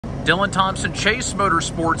Dylan Thompson, Chase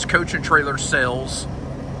Motorsports, coach and trailer sales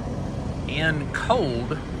in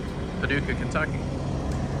cold Paducah, Kentucky.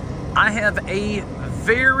 I have a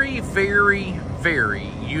very, very, very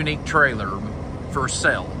unique trailer for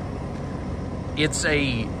sale. It's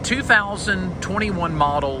a 2021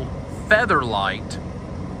 model Featherlite.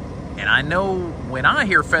 And I know when I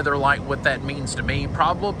hear Featherlite, what that means to me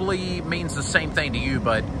probably means the same thing to you,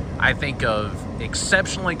 but I think of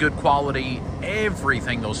exceptionally good quality.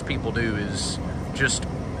 Everything those people do is just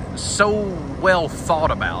so well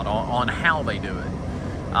thought about on how they do it.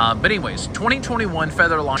 But anyways, 2021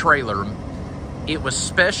 Featherlite trailer. It was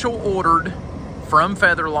special ordered from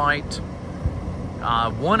Featherlite.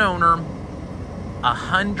 One owner,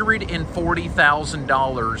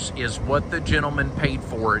 $140,000 is what the gentleman paid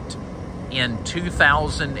for it in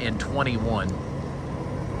 2021.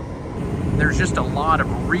 There's just a lot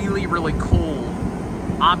of really, really cool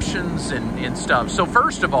options and stuff. So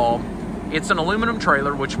first of all, it's an aluminum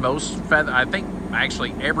trailer, which most I think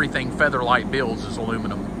actually everything Featherlite builds is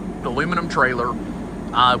aluminum. The aluminum trailer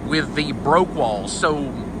with the broke walls.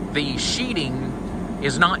 So the sheeting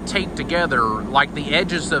is not taped together, like the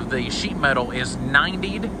edges of the sheet metal is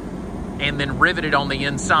 90'd and then riveted on the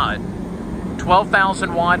inside.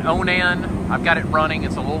 12,000 watt Onan, I've got it running,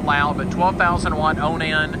 it's a little loud, but 12,000 watt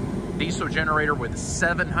Onan diesel generator with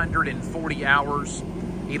 740 hours.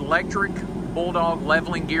 Electric Bulldog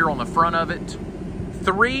leveling gear on the front of it.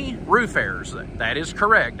 3 roof airs, that is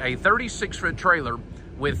correct. A 36-foot trailer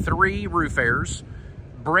with 3 roof airs.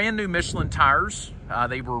 Brand new Michelin tires.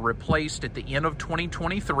 They were replaced at the end of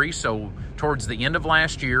 2023, so towards the end of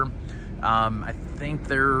last year. I think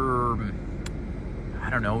they're, I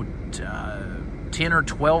don't know, 10 or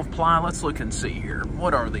 12 ply. Let's look and see here.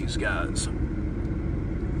 What are these guys?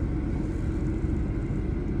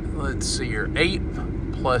 Let's see here. 8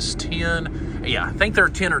 plus 10. Yeah, I think they're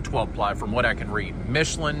 10 or 12 ply from what I can read.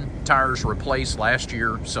 Michelin tires replaced last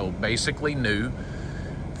year, so basically new.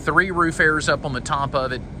 3 roof airs up on the top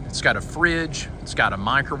of it. It's got a fridge. It's got a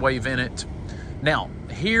microwave in it. Now,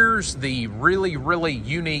 here's the really, really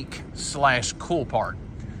unique / cool part.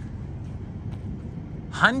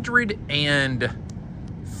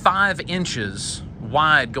 105 inches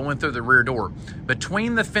wide going through the rear door.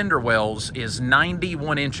 Between the fender wells is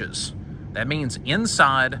 91 inches. That means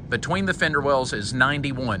inside, between the fender wells is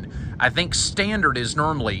 91. I think standard is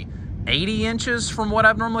normally 80 inches from what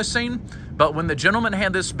I've normally seen. But when the gentleman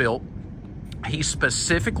had this built, he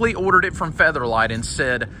specifically ordered it from Featherlite and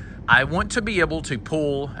said, I want to be able to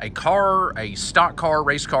pull a car, a stock car,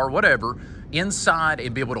 race car, whatever, inside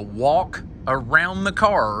and be able to walk around the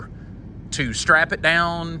car to strap it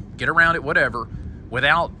down, get around it, whatever,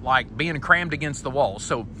 without like being crammed against the wall.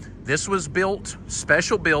 So this was built,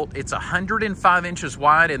 special built. It's 105 inches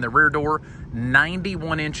wide in the rear door,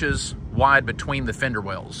 91 inches wide between the fender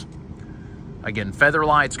wells. Again,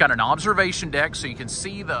 Featherlite's got an observation deck, so you can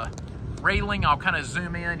see the railing. I'll kind of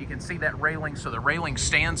zoom in. You can see that railing. So the railing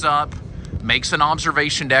stands up, makes an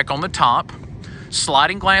observation deck on the top.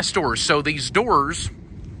 Sliding glass doors. So these doors,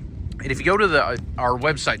 and if you go to our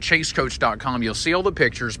website, chasecoach.com, you'll see all the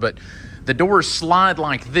pictures, but the doors slide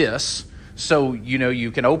like this. So, you know,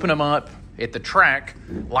 you can open them up at the track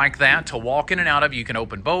like that to walk in and out of. You can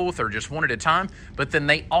open both or just one at a time, but then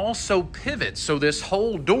they also pivot. So this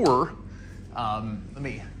whole door, let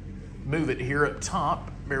me move it here up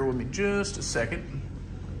top. Bear with me just a second.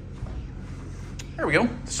 There we go.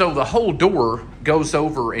 So the whole door goes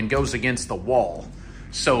over and goes against the wall.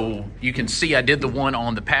 So you can see I did the one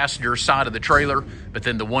on the passenger side of the trailer, but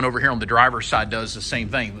then the one over here on the driver's side does the same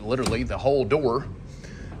thing. Literally, the whole door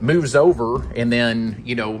moves over and then,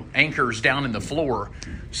 you know, anchors down in the floor.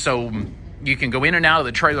 So you can go in and out of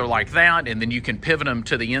the trailer like that, and then you can pivot them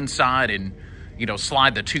to the inside and, you know,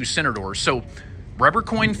 slide the 2 center doors. So rubber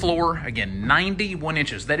coin floor, again, 91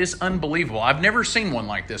 inches. That is unbelievable. I've never seen one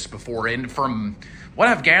like this before. And from what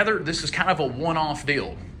I've gathered, this is kind of a one-off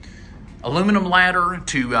deal. Aluminum ladder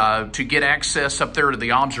to get access up there to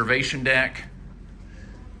the observation deck.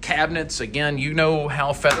 Cabinets, again, you know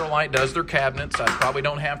how Featherlite does their cabinets. I probably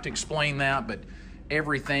don't have to explain that, but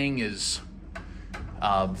everything is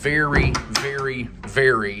very, very,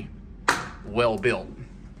 very well built.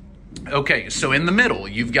 Okay, so in the middle,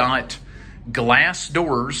 you've got glass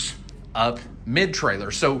doors up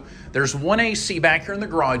mid-trailer. So there's one AC back here in the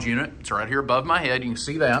garage unit. It's right here above my head. You can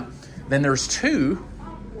see that. Then there's 2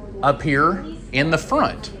 up here in the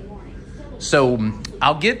front. So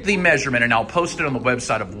I'll get the measurement and I'll post it on the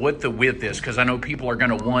website of what the width is, because I know people are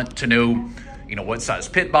going to want to know, you know, what size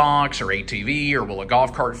pit box or ATV or will a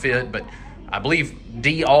golf cart fit. But I believe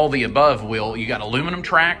D, all the above will. You got aluminum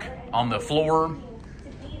track on the floor,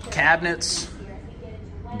 Cabinets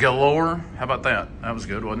galore. How about that? That was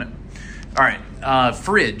good, wasn't it? All right,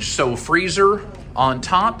 fridge. So freezer on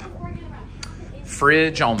top,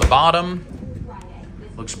 fridge on the bottom.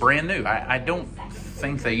 Looks brand new. I don't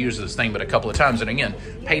think they use this thing but a couple of times. And again,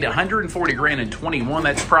 paid 140 grand in 21.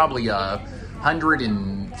 That's probably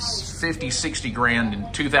 150, 60 grand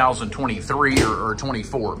in 2023 or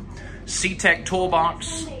 24. C-Tech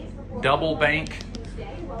toolbox, double bank,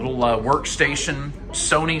 little workstation,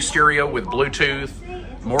 Sony stereo with Bluetooth,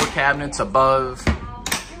 more cabinets above.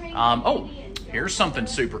 Oh, here's something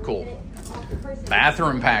super cool.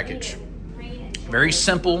 Bathroom package. Very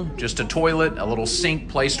simple, just a toilet, a little sink,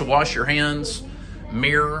 place to wash your hands,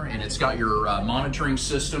 mirror, and it's got your monitoring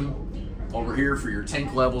system over here for your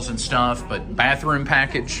tank levels and stuff, but bathroom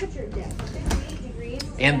package.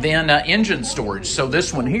 And then engine storage. So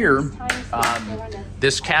this one here,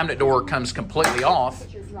 this cabinet door comes completely off,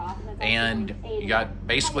 and you got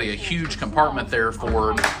basically a huge compartment there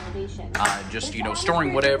for just, you know,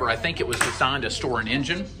 storing whatever. I think it was designed to store an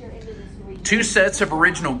engine. 2 sets of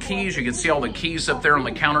original keys. You can see all the keys up there on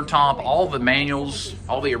the countertop. All the manuals,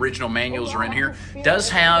 all the original manuals are in here. Does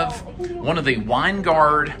have one of the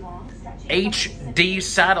Winegard HD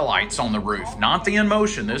satellites on the roof, not the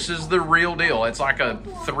InMotion. This is the real deal. It's like a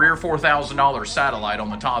 $3,000 or $4,000 satellite on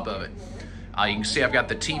the top of it. You can see I've got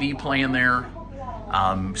the TV playing there.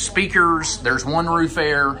 Speakers, there's one roof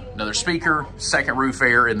air, another speaker, second roof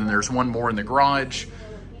air, and then there's one more in the garage.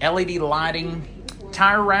 LED lighting,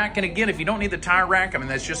 tire rack, and again, if you don't need the tire rack, I mean,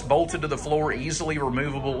 that's just bolted to the floor, easily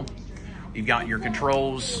removable. You've got your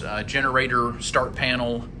controls, generator, start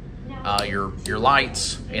panel, your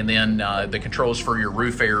lights, and then the controls for your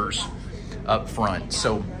roof airs up front.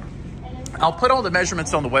 So I'll put all the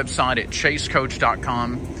measurements on the website at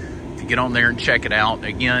chasecoach.com. If you get on there and check it out.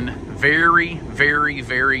 Again, very, very,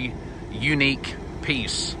 very unique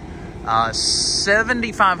piece.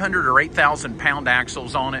 7,500 or 8,000 pound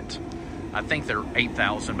axles on it. I think they're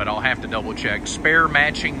 8,000, but I'll have to double check. Spare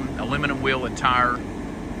matching aluminum wheel and tire,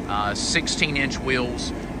 16-inch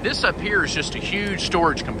wheels. This up here is just a huge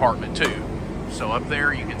storage compartment too. So up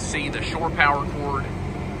there you can see the shore power cord,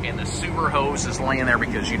 and the sewer hose is laying there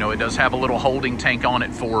because, you know, it does have a little holding tank on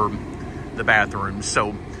it for the bathroom.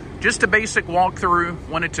 So just a basic walkthrough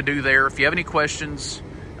wanted to do there. If you have any questions,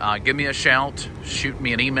 give me a shout. Shoot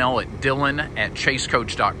me an email at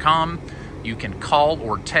dylan@chasecoach.com. You can call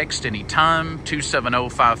or text anytime,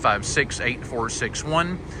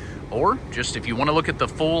 270-556-8461. Or just if you want to look at the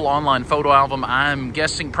full online photo album, I'm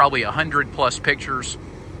guessing probably 100 plus pictures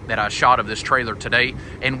that I shot of this trailer today.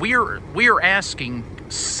 And we are asking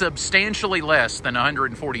substantially less than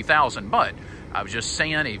 140,000. But I was just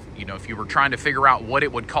saying, if you were trying to figure out what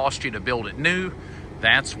it would cost you to build it new,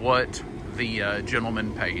 that's what the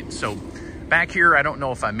gentleman paid. So back here, I don't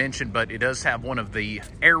know if I mentioned, but it does have one of the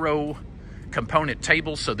Aero component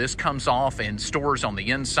tables, so this comes off and stores on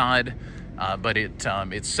the inside, but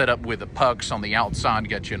it's set up with the pucks on the outside.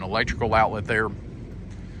 Got you an electrical outlet there.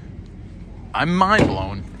 I'm mind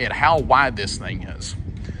blown at how wide this thing is,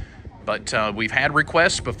 but we've had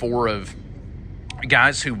requests before of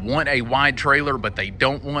guys who want a wide trailer, but they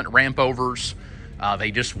don't want ramp overs.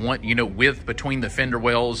 They just want, you know, width between the fender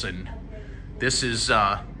wells, and this is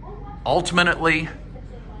ultimately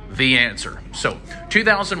the answer. So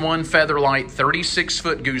 2001 Featherlite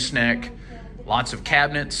 36-foot gooseneck, lots of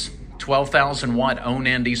cabinets, 12,000 watt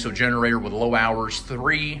own-end diesel generator with low hours,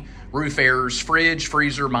 3 roof airs, fridge,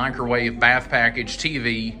 freezer, microwave, bath package,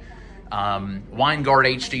 TV,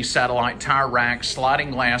 Winegard HD satellite, tire rack,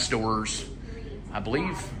 sliding glass doors. I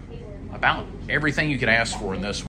believe about everything you could ask for in this one.